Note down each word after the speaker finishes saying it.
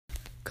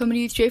Coming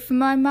to you straight from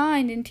my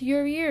mind into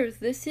your ears,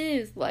 this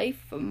is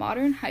Life of a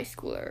Modern High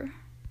Schooler.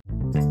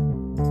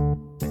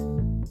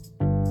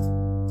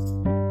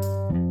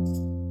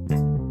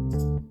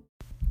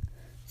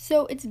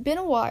 So it's been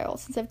a while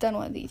since I've done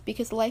one of these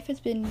because life has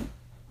been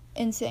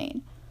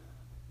insane.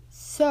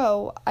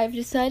 So I've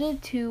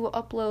decided to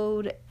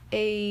upload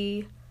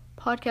a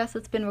podcast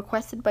that's been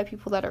requested by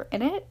people that are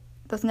in it,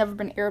 that's never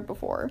been aired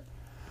before.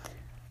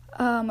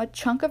 A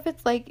chunk of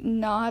it's like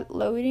not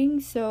loading,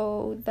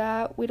 so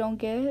that we don't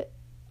get.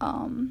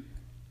 So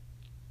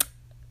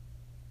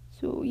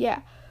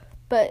yeah.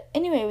 But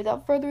anyway,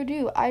 without further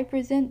ado, I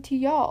present to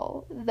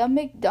y'all the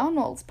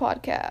McDonald's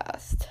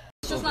podcast.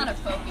 This is not a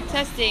focus.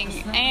 Testing,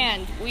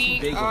 and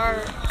we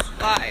are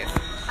live.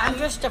 I'm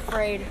just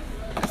afraid.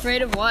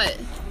 Afraid of what?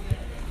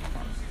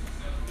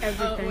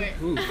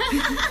 Everything.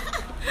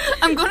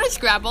 I'm going to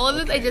scrap all of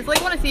this. I just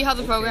want to see how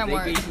the program They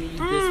works. gave me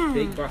this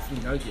big buffy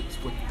nuggets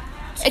with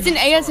It's an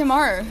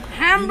ASMR.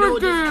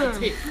 Hamburger.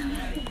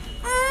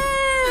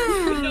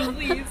 No,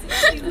 please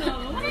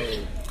no.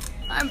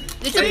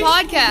 It's a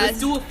Let's podcast.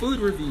 do a food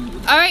review.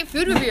 All right,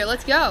 food review.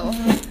 Let's go.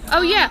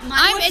 Oh yeah,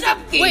 What's up,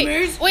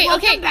 gamers? Wait,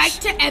 Welcome okay. back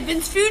to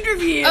Evan's Food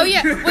Review. Oh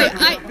yeah,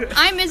 wait.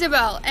 I'm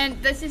Isabel,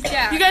 and this is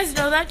Jack. You guys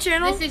know that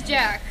channel? This is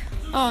Jack,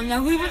 Oh,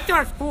 no, we went to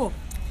our school.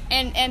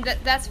 and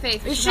that's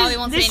Faith. This She probably is-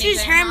 won't this say anything.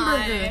 is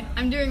Hamburger. Hi.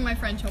 I'm doing my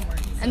French homework.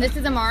 And this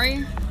is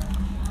Amari.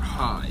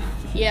 Hi.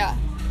 Yeah.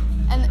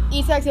 And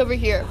Isak's over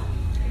here.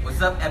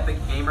 What's up, Epic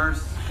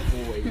Gamers?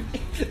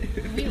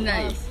 Boy.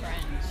 Nice.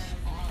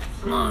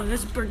 Oh,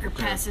 this burger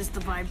passes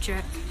the vibe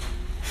check.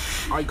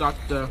 I got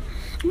the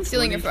I'm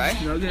stealing your fry.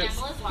 nuggets.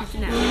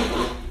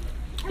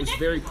 It's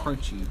very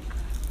crunchy.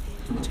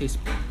 It tastes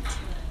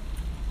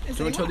good.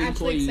 Don't tell the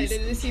employees.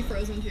 excited to see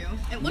Frozen 2.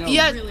 It looks No.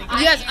 Yes, really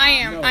good. yes, I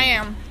am. No. I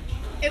am.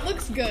 It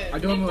looks good. I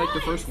don't like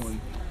the first one.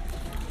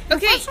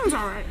 Okay, This one's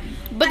alright.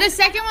 but the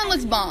second one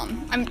looks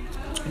bomb.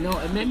 No,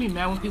 it made me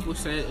mad when people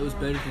said it was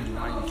better than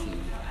Lion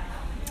King.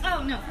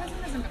 Oh no, Frozen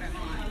isn't better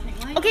than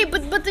anything. Like, Okay,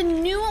 but the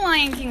new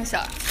Lion King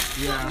sucks.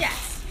 Yeah.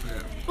 yes.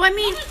 Well, I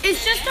mean,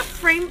 it's just a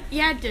frame.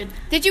 Yeah, it did.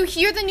 Did you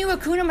hear the new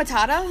Hakuna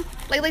Matata?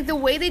 Like the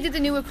way they did the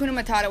new Hakuna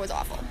Matata was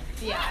awful.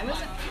 Yeah, I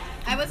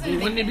wasn't. a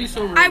Wouldn't big it be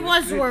so I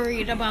was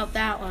worried about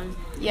that one.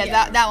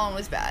 Yeah, that one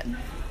was bad.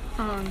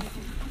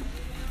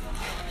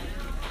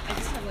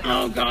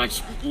 Oh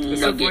gosh.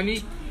 It's so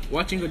funny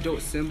watching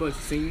adult Simba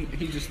sing.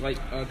 He's just like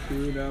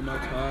Hakuna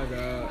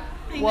Matata.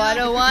 What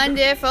a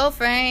wonderful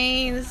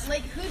phrase.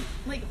 Like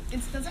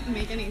it doesn't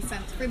make any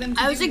sense for them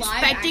to I was do live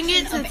expecting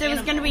action it since of it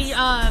was gonna be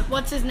animals.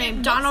 what's his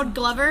name, Donald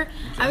Glover.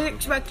 I was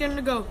expecting him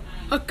to go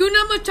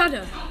Hakuna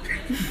Matata.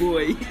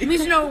 Boy.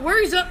 Means no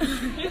worries up.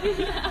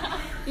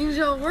 Means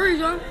no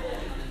worries up.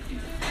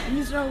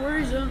 Means no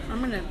worries up.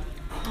 I'm gonna.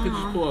 He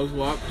just pull a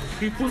Glock.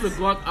 He pulls a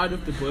Glock out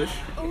of the bush.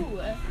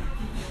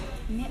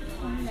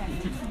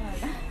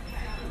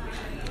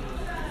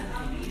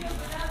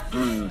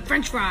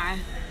 French fry.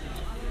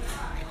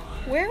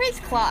 Where is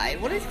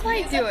Clyde? What is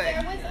Clyde doing?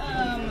 There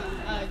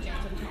was James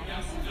and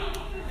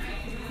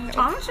Thomas.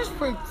 Thomas is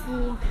pretty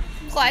cool.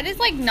 Clyde is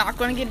not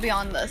going to get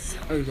beyond this.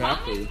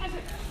 Exactly.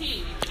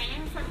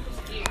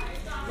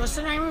 What's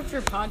the name of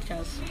your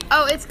podcast?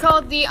 Oh, it's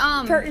called the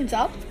Curtains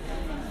Up.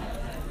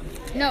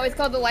 No, it's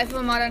called The Life of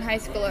a Modern High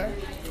Schooler.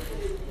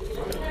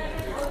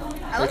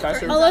 I like Can I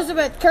serve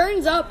Elizabeth,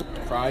 Curtains Up.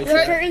 fries? The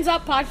Curtains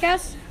Up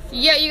podcast?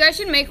 Yeah, you guys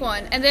should make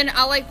one, and then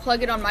I'll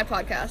plug it on my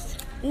podcast.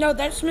 No,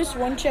 that's Miss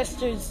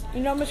Winchester's. You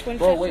know Miss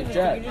Winchester? Bro, wait,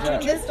 Jack.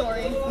 This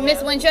story.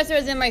 Miss Winchester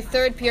is in my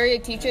third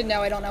period teacher.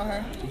 No, I don't know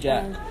her.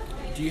 Jack,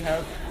 do you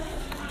have?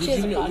 She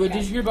has a Did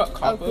you hear about Oh,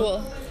 Coppa?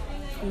 cool.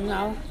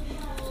 No.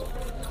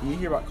 Did you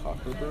hear about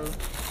Coppa,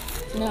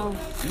 bro? No.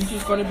 You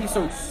just gonna be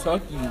so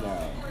sucky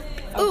now.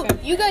 Ooh,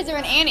 you guys are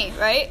in Annie,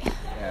 right?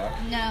 Yeah.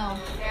 No.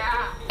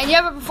 And you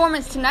have a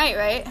performance tonight,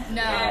 right?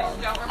 No.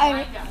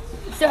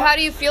 So how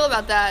do you feel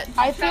about that?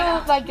 I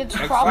feel like it's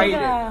probably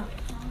Excited. gonna.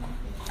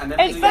 And then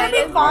It's gonna be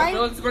I fine.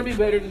 feel it's gonna be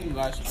better than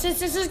last year. Since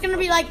this is gonna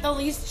be like the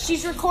least.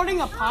 She's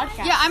recording a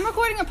podcast. Yeah, I'm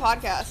recording a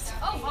podcast.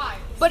 Oh, why?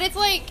 But it's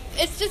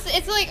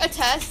a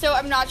test, so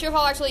I'm not sure if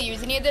I'll actually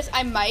use any of this.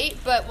 I might,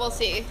 but we'll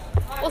see.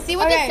 We'll see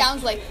what Okay. this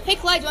sounds like. Hey,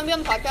 Clyde, do you want to be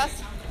on the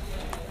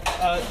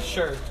podcast?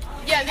 Sure.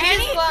 Yeah, this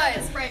Annie? is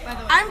Clyde. Sprite, by the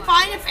way. I'm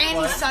fine if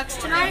Annie sucks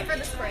tonight. for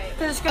the Sprite.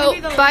 Because it's gonna be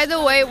the Oh, by the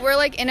way,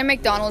 we're in a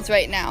McDonald's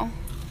right now.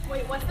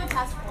 Wait, what's the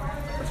test for?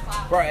 Which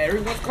class? Bro,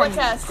 everyone's What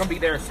test? gonna be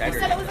there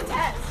Saturday. It was a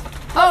test.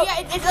 Oh yeah,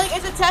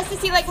 it's a test to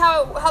see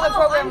how the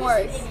program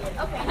works.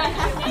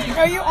 Okay.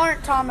 No, you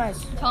aren't,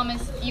 Thomas.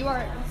 Thomas, you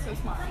are so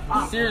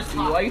smart. Seriously,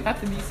 why you have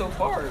to be so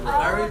far? Bro?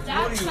 I already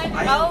told you.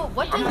 Oh,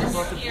 what I'm does?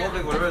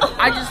 claustrophobic, whatever.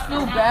 I just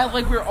feel bad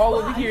like we're all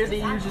over here, then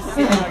you're just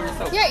sitting by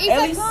yourself. Yeah, At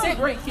Ethan, least come. sit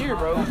right here,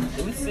 bro.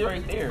 At least sit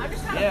right there.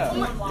 Yeah.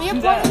 Be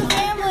a part of the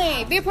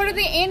family. Be a part of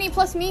the Annie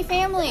plus me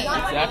family.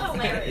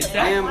 Exactly.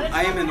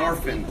 I am an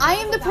orphan. I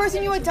am the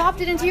person you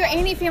adopted into your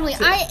Annie family.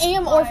 I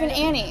am Orphan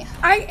Annie.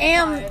 I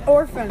am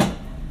orphan.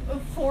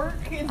 Fork.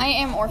 I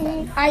am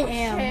orphan. I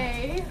am.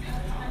 Okay.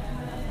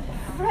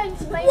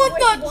 French language.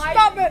 What the? Why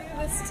Stop do it. you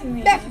do this to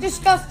me? That's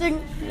disgusting.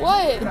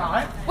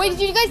 What? Wait,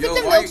 did you guys dip Yo,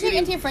 the why are you milkshake eating-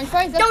 into your French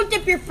fries? That's, Don't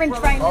dip your French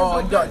fry in your Oh,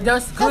 milk. that's good.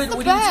 that's the What are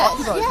you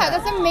talking best. about? Yeah,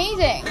 that's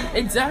amazing.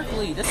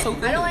 Exactly. That's so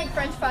good. I don't like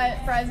French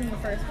fries in the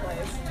first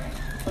place.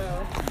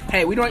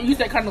 Hey, we don't use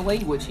that kind of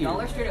language here.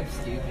 Y'all are straight up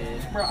stupid.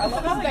 Bro, I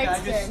love how the guy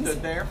just Mexicans.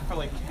 stood there for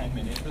like 10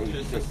 minutes with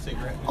just a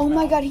cigarette. Oh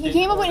my god, he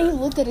came up and he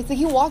looked at it. So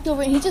he walked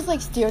over and he just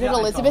like stared at Yeah, I saw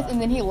Elizabeth that.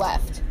 and then he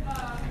left.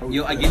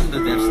 Yo, I gave him the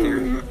death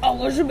stare.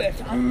 Elizabeth.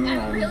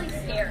 That's really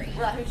scary.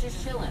 Bro, who's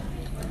just chilling?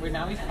 Wait,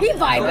 now he's He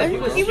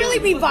vibing. He really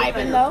be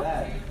vibing though.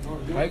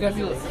 Why you gotta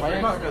feel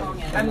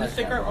And the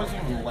cigarette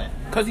wasn't even lit.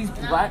 Because he's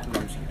black.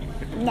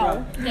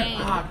 No.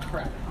 Ah,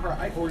 crap. Bro,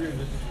 I ordered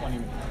this 20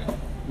 minutes ago.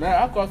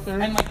 Man, I'll go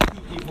through. And like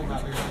 2 people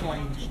got their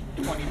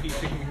 20 piece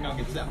chicken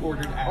McNuggets that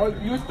ordered Oh,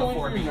 after. you were still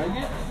before waiting for your me.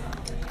 nuggets?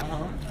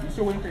 Uh-huh. You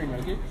still waiting for your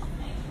nuggets?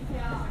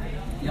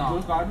 Y'all.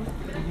 Those got me?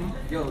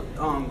 Yo,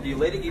 the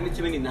lady gave me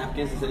too many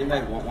napkins. Does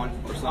anybody want one?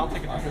 Or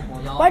something? I'll take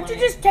it. Y'all Why'd you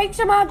just take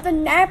some out of the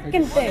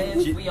napkin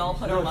thing? We all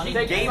put No, our money.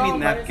 she gave me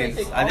napkins.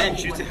 I didn't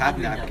choose to have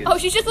napkins. Oh,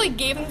 she just like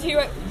gave them to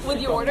you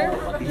with your order?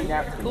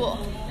 Cool.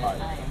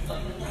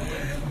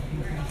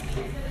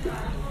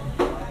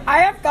 I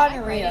have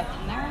gonorrhea.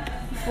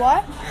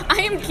 What?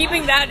 I am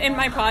keeping that in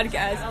my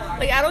podcast.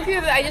 Like, I don't care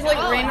if I just like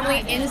randomly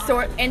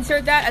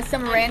insert that at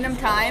some random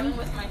time,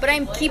 but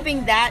I'm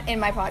keeping that in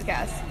my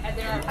podcast.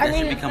 That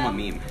should become a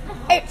meme.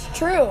 It's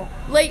true.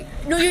 Like,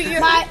 no,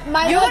 you're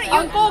My you're like,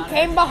 gonna, uncle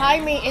came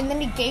behind me and then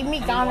he gave me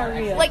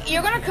gonorrhea. like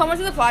you're gonna come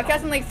onto the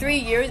podcast in like 3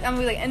 years and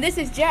be like, and this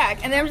is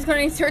Jack, and then I'm just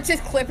gonna insert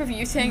this clip of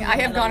you saying I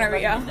have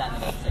gonorrhea.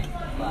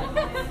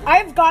 I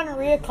have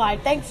gonorrhea,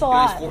 Clyde. Thanks a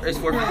lot. It's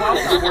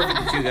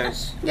 452,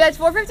 guys. Yeah, it's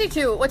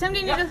 4:52. What time do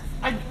you need to?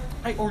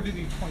 I ordered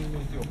these 20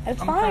 minutes ago.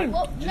 It's fine.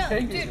 Well, no,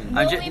 take dude, it. we're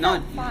I only just, no,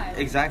 about 5.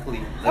 exactly.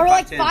 Or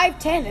like 5:10.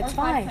 5:10. It's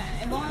fine.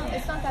 5:10.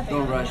 It's not that big.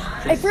 Don't rush.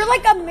 If you're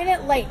like a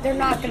minute late, they're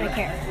not gonna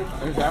care.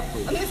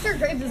 Exactly. Mr.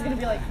 Graves is gonna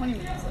be like 20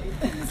 minutes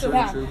late. So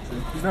Yeah. True.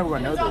 He's never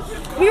gonna know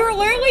this. We were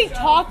literally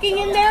talking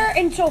in there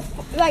until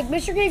like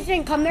Mr. Graves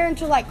didn't come there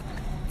until like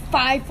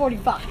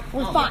 5:45.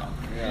 We're fine.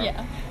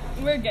 yeah,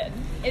 we're good.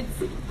 It's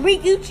We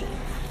Gucci.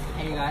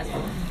 Hey, you guys.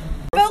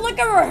 Felt like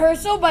a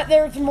rehearsal, but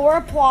there was more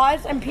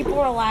applause and people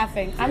were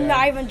laughing. I'm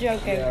not even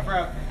joking.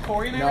 Bro,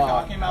 Corey and I No, were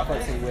talking about I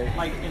this, fucking wait.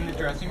 like, in the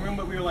dressing room,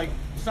 but we were like,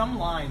 some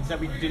lines that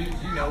we didn't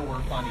know were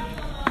funny.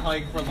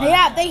 Like, for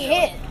Yeah, they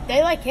hit.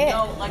 They like hit.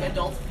 No, like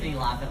adults can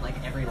laugh at like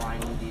every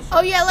line of these.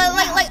 Oh yeah,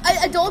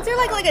 like adults are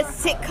like a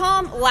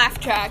sitcom laugh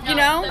track, you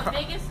know? The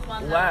biggest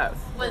one though, Laugh.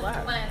 was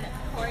when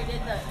Corey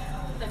did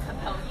the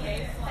Capone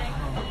case thing.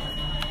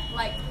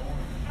 Like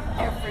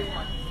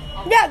everyone.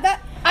 Yeah,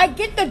 that I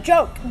get the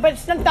joke, but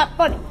it's not that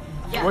funny.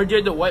 Or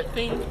did the what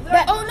thing?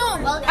 That, Oh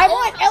no. I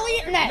want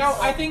Elliot Ness. No,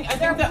 I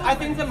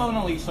think the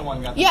Mona Lisa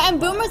one got. Yeah,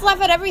 and boomers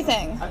laugh at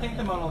everything. I think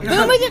the Mona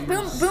Lisa.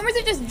 Boomers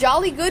are just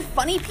jolly good,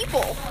 funny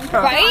people,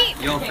 right?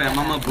 Yo, fam,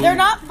 I'm a boomer. They're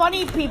not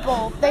funny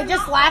people. They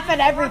just laugh at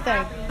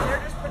everything.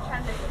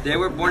 They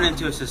were born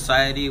into a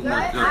society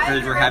where their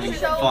kids were having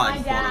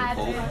fun, quote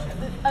unquote.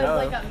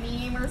 like a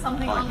meme or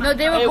something on No,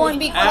 they were It born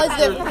was because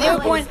after- of they were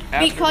born after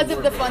because the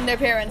of the fun their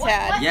parents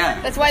had. Yeah.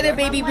 That's why they're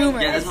baby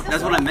boomers. Yeah,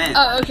 that's what I meant.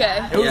 Oh,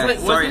 okay. It was Yeah, like,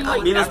 sorry, wasn't it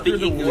like me not after the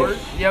speaking war?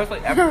 English. Yeah, it was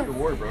like after the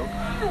war, bro.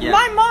 Yeah.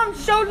 My mom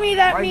showed me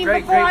that My meme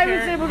great before I was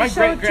grandparents- able my to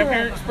show it to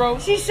great-grandparents, her. bro.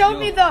 She showed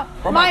me the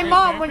Bro, my my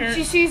mom when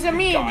she great-grandparents sees a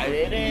meme. got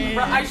it in.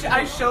 Bro,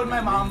 I showed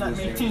my mom that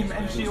meme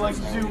and she like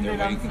zoomed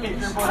in on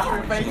skateboard for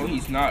her face. No,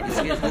 he's not.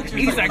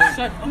 He's like,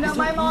 son. No,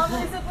 my mom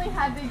recently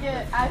had to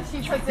get, as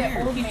she puts it,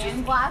 old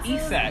man glasses.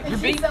 Isak, And you're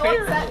she's being so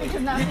fair. upset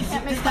because now she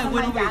can't make fun of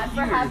my dad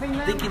for having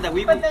them. thinking that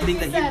we But would then think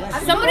she that he said, was.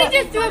 I'm Somebody gonna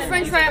just threw a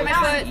French fry at my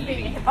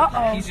foot.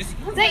 Uh He's just.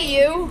 Is that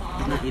you?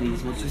 I'm not eating, he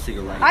smokes a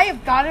cigarette. oh. I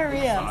have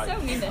gonorrhea.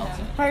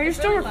 Are you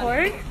still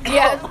recording?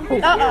 Yeah.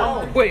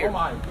 Uh Wait.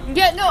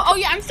 Yeah. No. Oh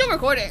yeah, I'm still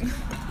recording. You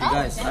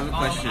guys, I have a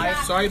question.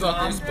 Sorry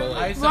about this, but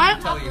I like,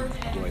 have something What? to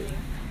tell you.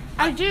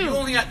 I You do.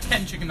 only got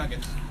 10 chicken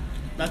nuggets.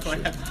 That's what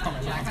I have to tell my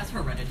Jack mom. has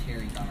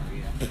hereditary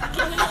gonorrhea.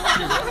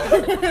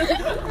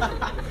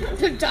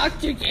 The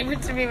doctor gave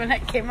it to me when I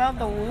came out of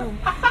the womb.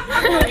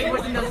 It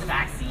was in those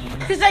vaccines.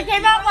 Because I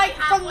came out like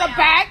from the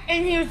back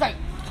and he was like,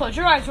 close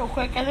your eyes real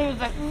quick. And he was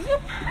like,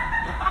 zip.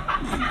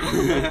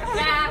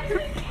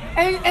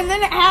 And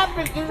then it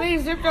happened. And then he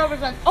zipped over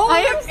and was like, oh, I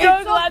am it's so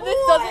a glad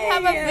this doesn't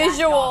have a boy.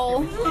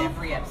 visual.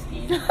 Jeffrey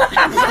Epstein.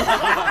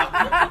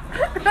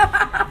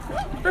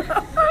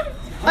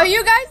 Are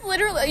you guys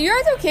literally? Are you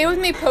guys okay with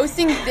me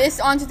posting this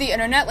onto the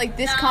internet, like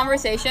this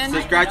conversation?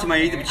 Subscribe to my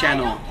YouTube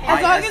channel.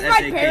 As long as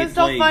my ISSAK parents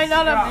don't Plays. find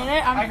out a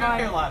minute, I I'm got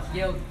here fine. last.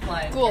 Yo,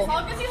 Clyde. Cool. As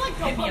long as you like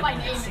don't put my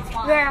name, it's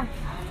fine. Yeah.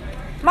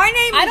 My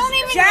name is I don't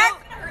even Jack know.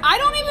 I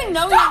don't even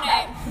know your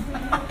name.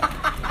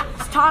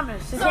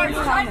 Thomas. His name's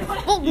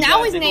Thomas. Well,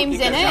 now his name's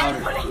in it.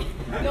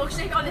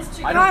 Milkshake on his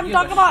chicken. No, I'm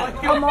talking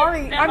about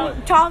Amari.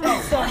 I'm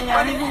Thomas over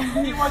there.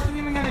 He wasn't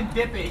even gonna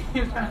dip it.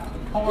 He was gonna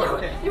pour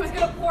it. He was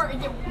gonna pour it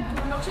and get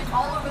milkshake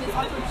all over this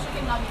awkward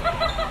chicken nugget.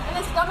 And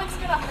his stomach's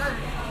gonna hurt.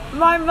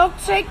 My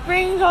milkshake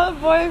brings all the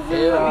boys.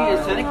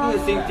 It's technically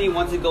the same thing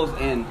once it goes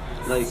in.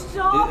 Like,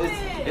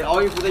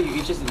 all you feel like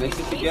you just mix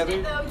it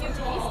together.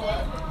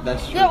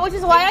 That's true. Yeah, which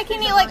is why I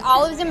can eat like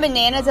olives and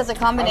bananas as a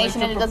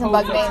combination and it doesn't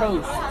bug me.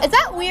 Is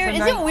that weird?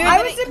 Is it weird?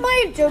 I was in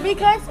my Adobe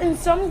class and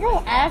some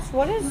girl asked,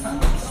 "What does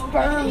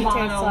sperm taste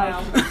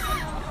like?"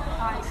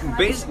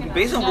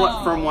 Based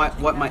on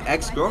what my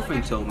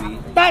ex-girlfriend told me,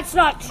 That's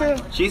not true.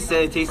 she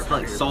said it tastes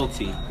like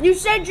salty. You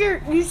said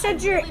you're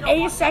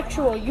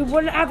asexual. You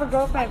wouldn't have a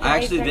girlfriend. I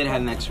actually did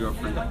have an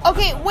ex-girlfriend.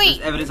 Okay, wait.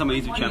 There's evidence on my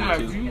YouTube channel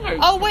too.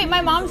 Oh wait,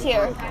 my mom's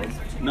here.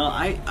 No,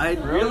 I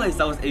realized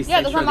I was asexual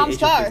Yeah, that's my at the mom's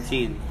age of car.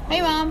 15.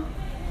 Hey, mom.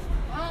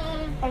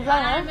 Is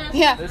that her?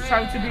 Yeah, It's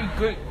time to be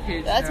good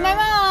kids. that's my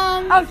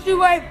mom. Oh, she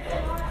went.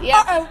 Yeah.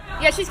 Uh-oh.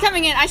 Yeah, she's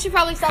coming in. I should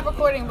probably stop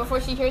recording before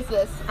she hears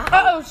this.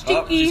 Uh-oh, Oh,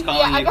 Stinky. she's calling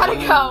Yeah, I you,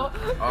 gotta calling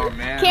go. Oh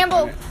man.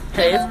 Campbell.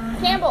 Hey,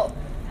 Campbell.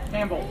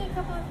 Campbell.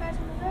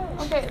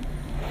 Okay.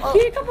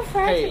 Get a couple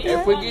friends. Hey,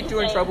 if we get you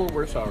in trouble,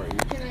 we're sorry.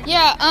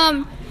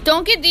 Yeah,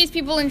 don't get these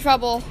people in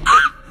trouble.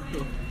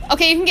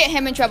 Okay, you can get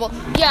him in trouble.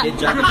 Yeah. Get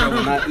Jack in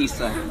trouble, not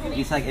Isak.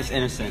 Isak is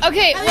innocent.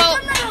 Okay, well,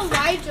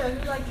 Elijah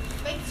who like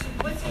makes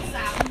whistle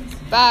sounds.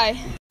 bye.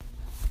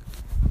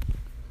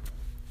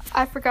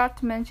 I forgot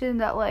to mention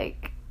that,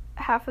 like,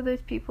 half of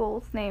those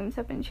people's names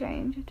have been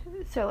changed.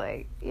 So,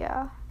 like,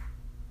 yeah.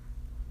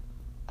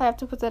 I have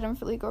to put that in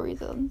for legal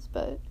reasons,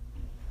 but...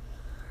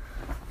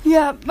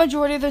 yeah,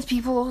 majority of those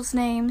people's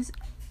names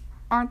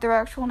aren't their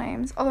actual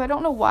names. Although I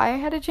don't know why I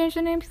had to change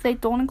the names, because they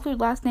don't include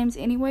last names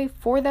anyway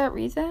for that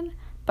reason.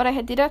 But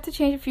I did have to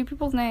change a few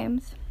people's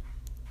names.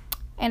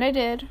 And I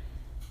did.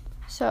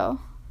 So...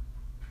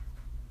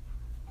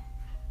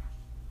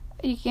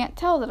 you can't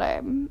tell that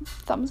I'm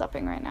thumbs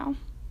upping right now.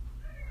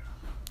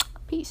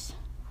 Peace.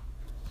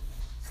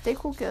 Stay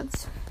cool,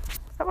 kids. Is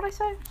that what I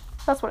say?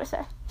 That's what I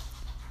say.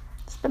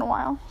 It's been a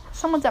while.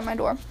 Someone's at my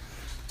door.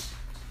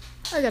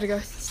 I gotta go.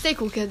 Stay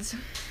cool, kids.